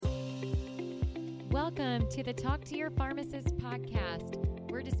Welcome to the Talk to Your Pharmacist podcast.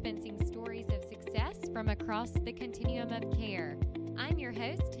 We're dispensing stories of success from across the continuum of care. I'm your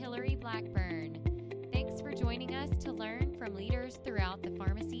host, Hillary Blackburn. Thanks for joining us to learn from leaders throughout the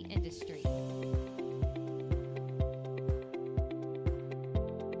pharmacy industry.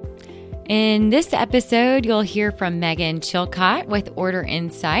 In this episode, you'll hear from Megan Chilcott with Order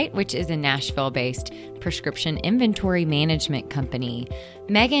Insight, which is a Nashville-based prescription inventory management company.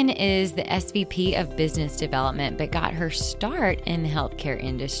 Megan is the SVP of Business Development, but got her start in the healthcare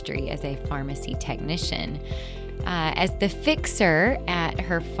industry as a pharmacy technician. As the fixer at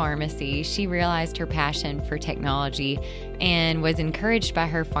her pharmacy, she realized her passion for technology and was encouraged by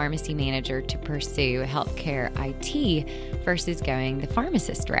her pharmacy manager to pursue healthcare IT versus going the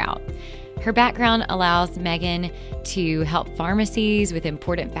pharmacist route. Her background allows Megan to help pharmacies with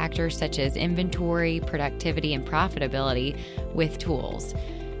important factors such as inventory, productivity, and profitability with tools.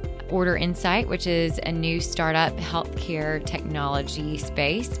 Order Insight, which is a new startup healthcare technology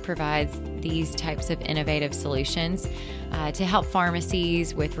space, provides these types of innovative solutions to help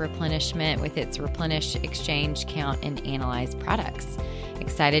pharmacies with replenishment with its Replenish, Exchange, Count, and Analyze products.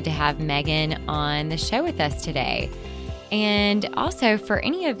 Excited to have Megan on the show with us today. And also for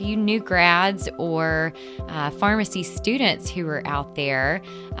any of you new grads or pharmacy students who are out there,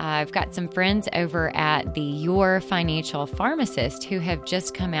 I've got some friends over at the Your Financial Pharmacist who have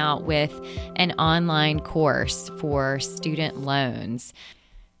just come out with an online course for student loans.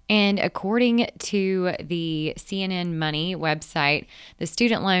 And according to the CNN Money website, the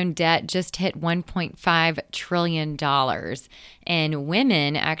student loan debt just hit $1.5 trillion. And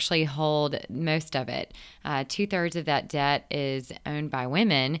women actually hold most of it. 2/3 of that debt is owned by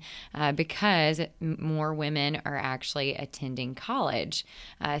women because more women are actually attending college.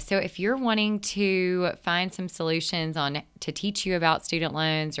 So if you're wanting to find some solutions to teach you about student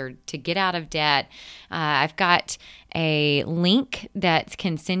loans or to get out of debt, I've got a link that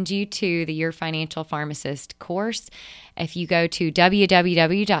can send you to the Your Financial Pharmacist course. If you go to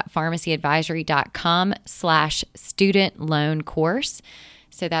www.pharmacyadvisory.com/student loan course,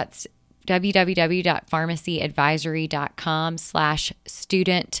 so that's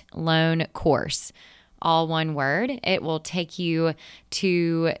www.pharmacyadvisory.com/student loan course. All one word. It will take you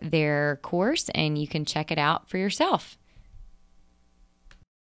to their course and you can check it out for yourself.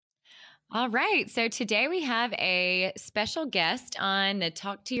 All right. So today we have a special guest on the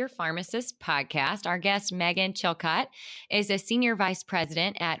Talk to Your Pharmacist podcast. Our guest, Megan Chilcott, is a senior vice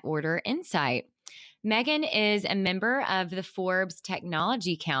president at Order Insight. Megan is a member of the Forbes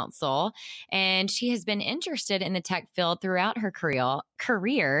Technology Council, and she has been interested in the tech field throughout her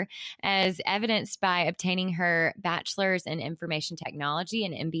career, as evidenced by obtaining her bachelor's in information technology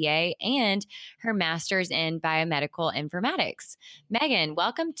and MBA and her master's in biomedical informatics. Megan,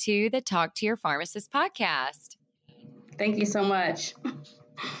 welcome to the Talk to Your Pharmacist podcast. Thank you so much.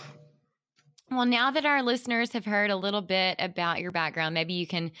 Well, now that our listeners have heard a little bit about your background, maybe you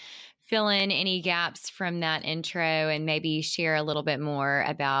can fill in any gaps from that intro and maybe share a little bit more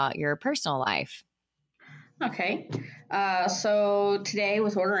about your personal life. Okay. So today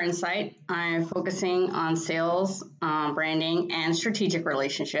with Order Insight, I'm focusing on sales, branding, and strategic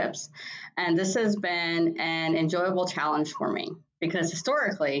relationships. And this has been an enjoyable challenge for me because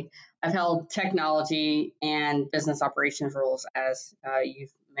historically I've held technology and business operations roles, as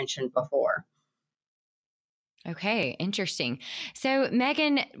you've mentioned before. Okay, interesting. So,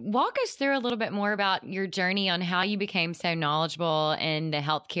 Megan, walk us through a little bit more about your journey on how you became so knowledgeable in the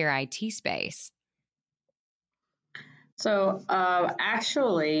healthcare IT space. So,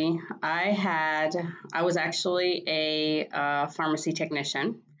 actually, I was actually a pharmacy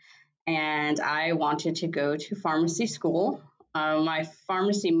technician, and I wanted to go to pharmacy school. My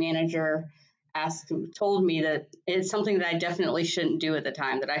pharmacy manager told me that it's something that I definitely shouldn't do at the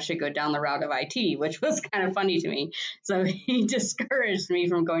time, that I should go down the route of IT, which was kind of funny to me. So he discouraged me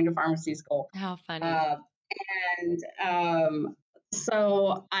from going to pharmacy school. How funny.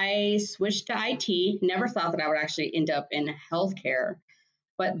 So I switched to IT, never thought that I would actually end up in healthcare.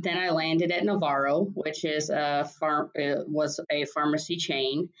 But then I landed at Navarro, which is was a pharmacy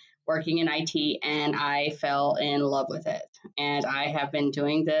chain working in IT, and I fell in love with it. And I have been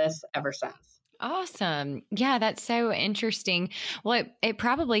doing this ever since. Awesome. Yeah, that's so interesting. Well, it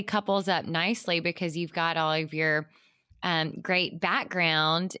probably couples up nicely because you've got all of your great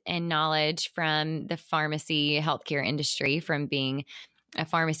background and knowledge from the pharmacy healthcare industry, from being a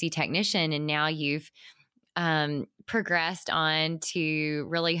pharmacy technician, and now you've progressed on to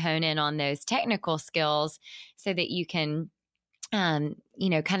really hone in on those technical skills so that you can,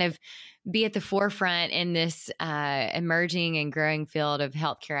 kind of be at the forefront in this emerging and growing field of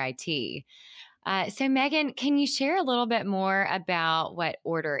healthcare IT. So, Megan, can you share a little bit more about what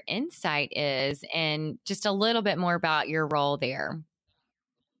Order Insight is and just a little bit more about your role there?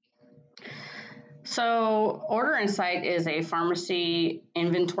 So, Order Insight is a pharmacy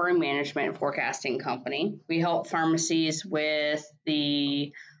inventory management and forecasting company. We help pharmacies with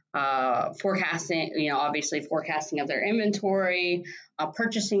the forecasting, obviously forecasting of their inventory,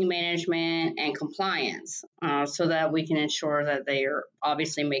 purchasing management, and compliance, so that we can ensure that they are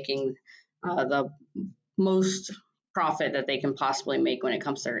obviously making the most profit that they can possibly make when it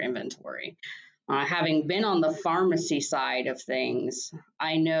comes to their inventory. Having been on the pharmacy side of things,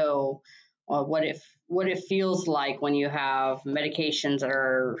 I know what it feels like when you have medications that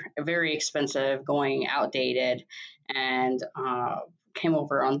are very expensive, going outdated, and came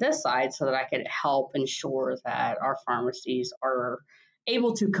over on this side so that I could help ensure that our pharmacies are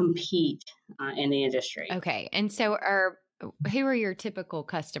able to compete in the industry. Okay. And so who are your typical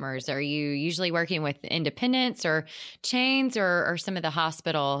customers? Are you usually working with independents or chains or some of the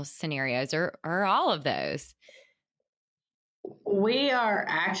hospital scenarios or all of those? We are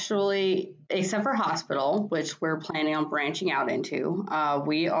actually, except for hospital, which we're planning on branching out into,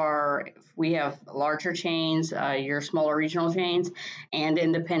 we have larger chains, your smaller regional chains, and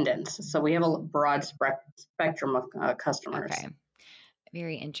independents. So we have a broad spectrum of customers. Okay.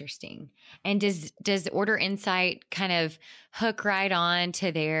 Very interesting. And does Order Insight kind of hook right on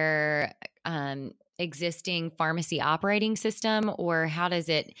to their existing pharmacy operating system, or how does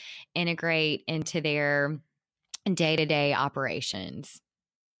it integrate into their day-to-day operations?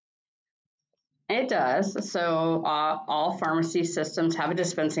 It does. So all pharmacy systems have a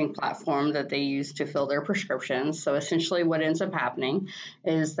dispensing platform that they use to fill their prescriptions. So essentially, what ends up happening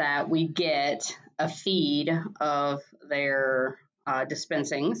is that we get a feed of their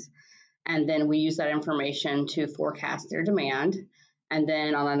dispensings, and then we use that information to forecast their demand. And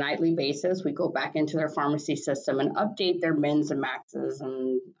then on a nightly basis, we go back into their pharmacy system and update their mins and maxes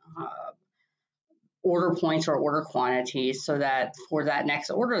and order points or order quantities so that for that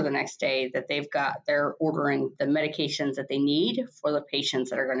next order the next day that they're ordering the medications that they need for the patients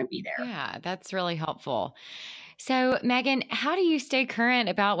that are going to be there. Yeah, that's really helpful. So, Megan, how do you stay current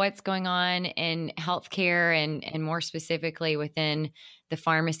about what's going on in healthcare and more specifically within the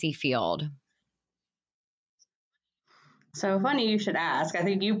pharmacy field? So funny you should ask. I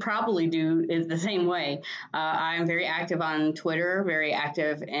think you probably do it the same way. I'm very active on Twitter, very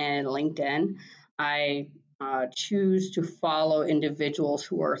active in LinkedIn. I choose to follow individuals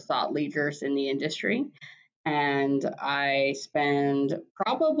who are thought leaders in the industry. And I spend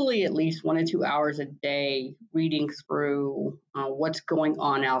probably at least 1 to 2 hours a day reading through what's going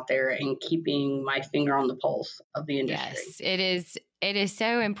on out there and keeping my finger on the pulse of the industry. Yes, it is. It is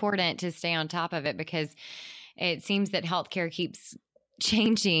so important to stay on top of it because it seems that healthcare keeps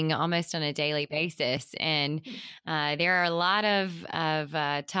changing almost on a daily basis, and there are a lot of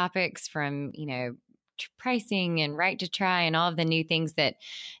topics from pricing and right to try and all of the new things that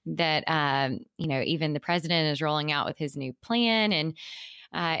even the president is rolling out with his new plan. And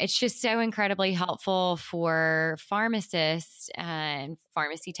it's just so incredibly helpful for pharmacists and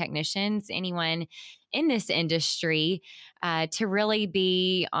pharmacy technicians, anyone in this industry, to really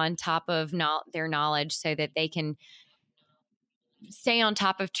be on top of their knowledge so that they can stay on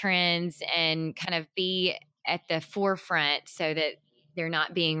top of trends and kind of be at the forefront so that they're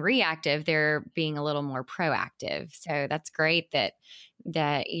not being reactive, they're being a little more proactive. So that's great that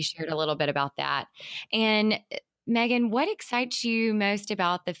you shared a little bit about that. And Megan, what excites you most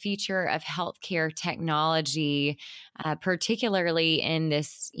about the future of healthcare technology, particularly in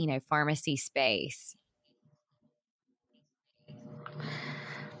this, pharmacy space?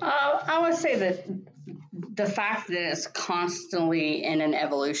 I would say that the fact that it's constantly in an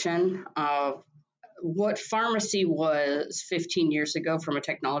evolution of what pharmacy was 15 years ago from a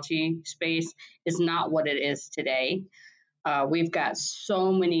technology space is not what it is today. We've got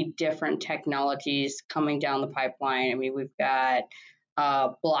so many different technologies coming down the pipeline. I mean, we've got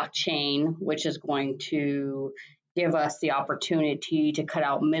blockchain, which is going to give us the opportunity to cut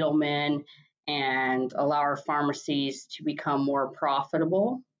out middlemen and allow our pharmacies to become more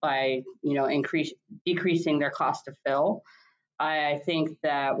profitable by, decreasing their cost to fill. I think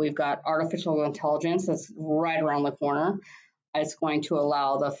that we've got artificial intelligence that's right around the corner. It's going to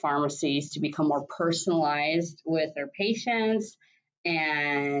allow the pharmacies to become more personalized with their patients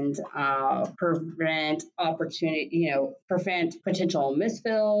and prevent potential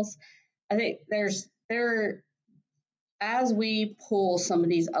misfills. I think as we pull some of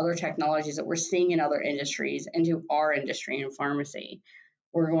these other technologies that we're seeing in other industries into our industry in pharmacy,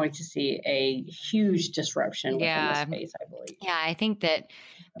 we're going to see a huge disruption within this space, I believe. Yeah, I think that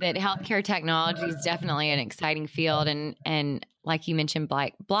healthcare technology is definitely an exciting field, and like you mentioned,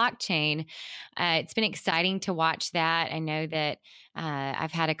 blockchain. It's been exciting to watch that. I know that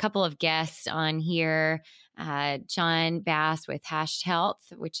I've had a couple of guests on here. John Bass with Hashed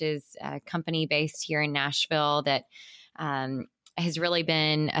Health, which is a company based here in Nashville that has really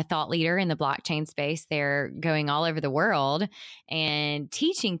been a thought leader in the blockchain space. They're going all over the world and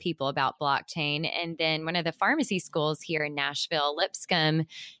teaching people about blockchain. And then one of the pharmacy schools here in Nashville, Lipscomb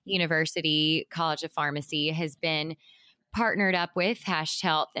University College of Pharmacy, has been partnered up with Hashed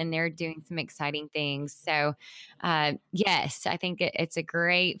Health, and they're doing some exciting things. So, yes, I think it's a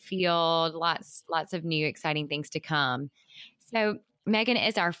great field. Lots of new exciting things to come. So, Megan,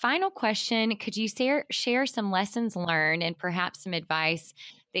 as our final question, could you share some lessons learned and perhaps some advice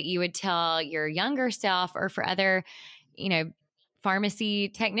that you would tell your younger self, or for other, pharmacy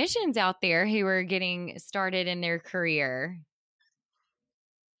technicians out there who are getting started in their career?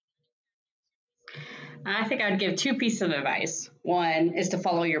 I think I'd give two pieces of advice. One is to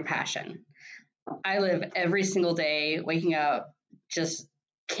follow your passion. I live every single day waking up, just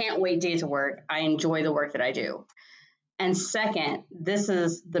can't wait days to work. I enjoy the work that I do. And second, this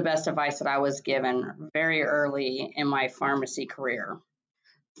is the best advice that I was given very early in my pharmacy career.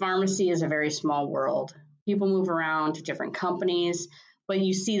 Pharmacy is a very small world. People move around to different companies, but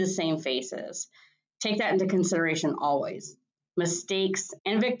you see the same faces. Take that into consideration always. Mistakes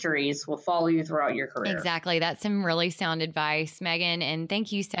and victories will follow you throughout your career. Exactly. That's some really sound advice, Megan. And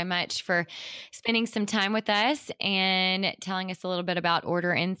thank you so much for spending some time with us and telling us a little bit about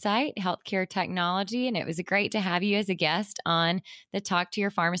Order Insight, healthcare technology. And it was great to have you as a guest on the Talk to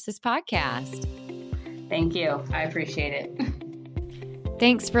Your Pharmacist podcast. Thank you. I appreciate it.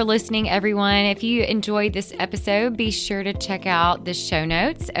 Thanks for listening, everyone. If you enjoyed this episode, be sure to check out the show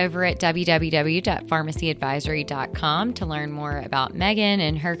notes over at www.pharmacyadvisory.com to learn more about Megan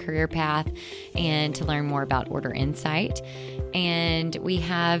and her career path and to learn more about Order Insight. And we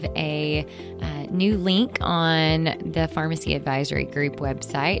have a new link on the Pharmacy Advisory Group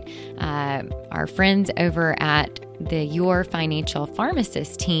website. Our friends over at the Your Financial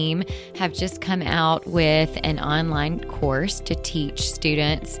Pharmacist team have just come out with an online course to teach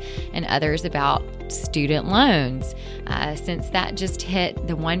students and others about student loans. Since that just hit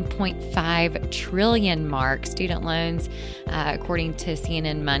the 1.5 trillion mark, student loans, according to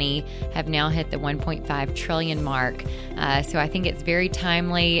CNN Money, have now hit the 1.5 trillion mark. So I think it's very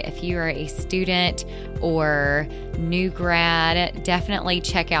timely. If you are a student or new grad, definitely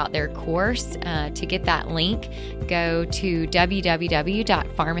check out their course. To get that link, go to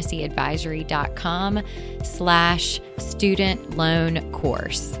www.pharmacyadvisory.com/student loan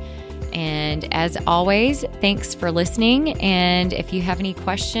course. And as always, thanks for listening. And if you have any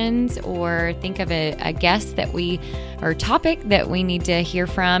questions or think of a guest or topic that we need to hear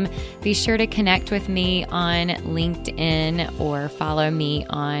from, be sure to connect with me on LinkedIn or follow me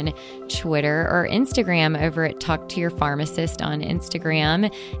on Twitter or Instagram over at Talk to Your Pharmacist on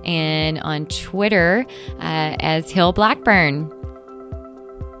Instagram and on Twitter as Hill Blackburn.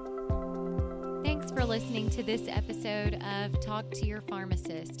 Thanks for listening to this episode of Talk to Your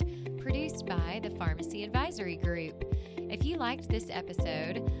Pharmacist, produced by the Pharmacy Advisory Group. If you liked this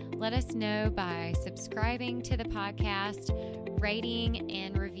episode, let us know by subscribing to the podcast, rating,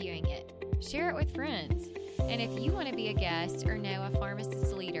 and reviewing it. Share it with friends. And if you want to be a guest or know a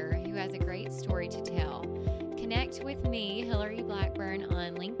pharmacist leader who has a great story to tell, connect with me, Hillary Blackburn,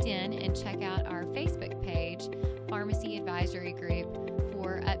 on LinkedIn and check out our Facebook page, Pharmacy Advisory Group,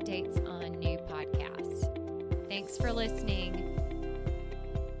 for updates on new podcasts. Thanks for listening.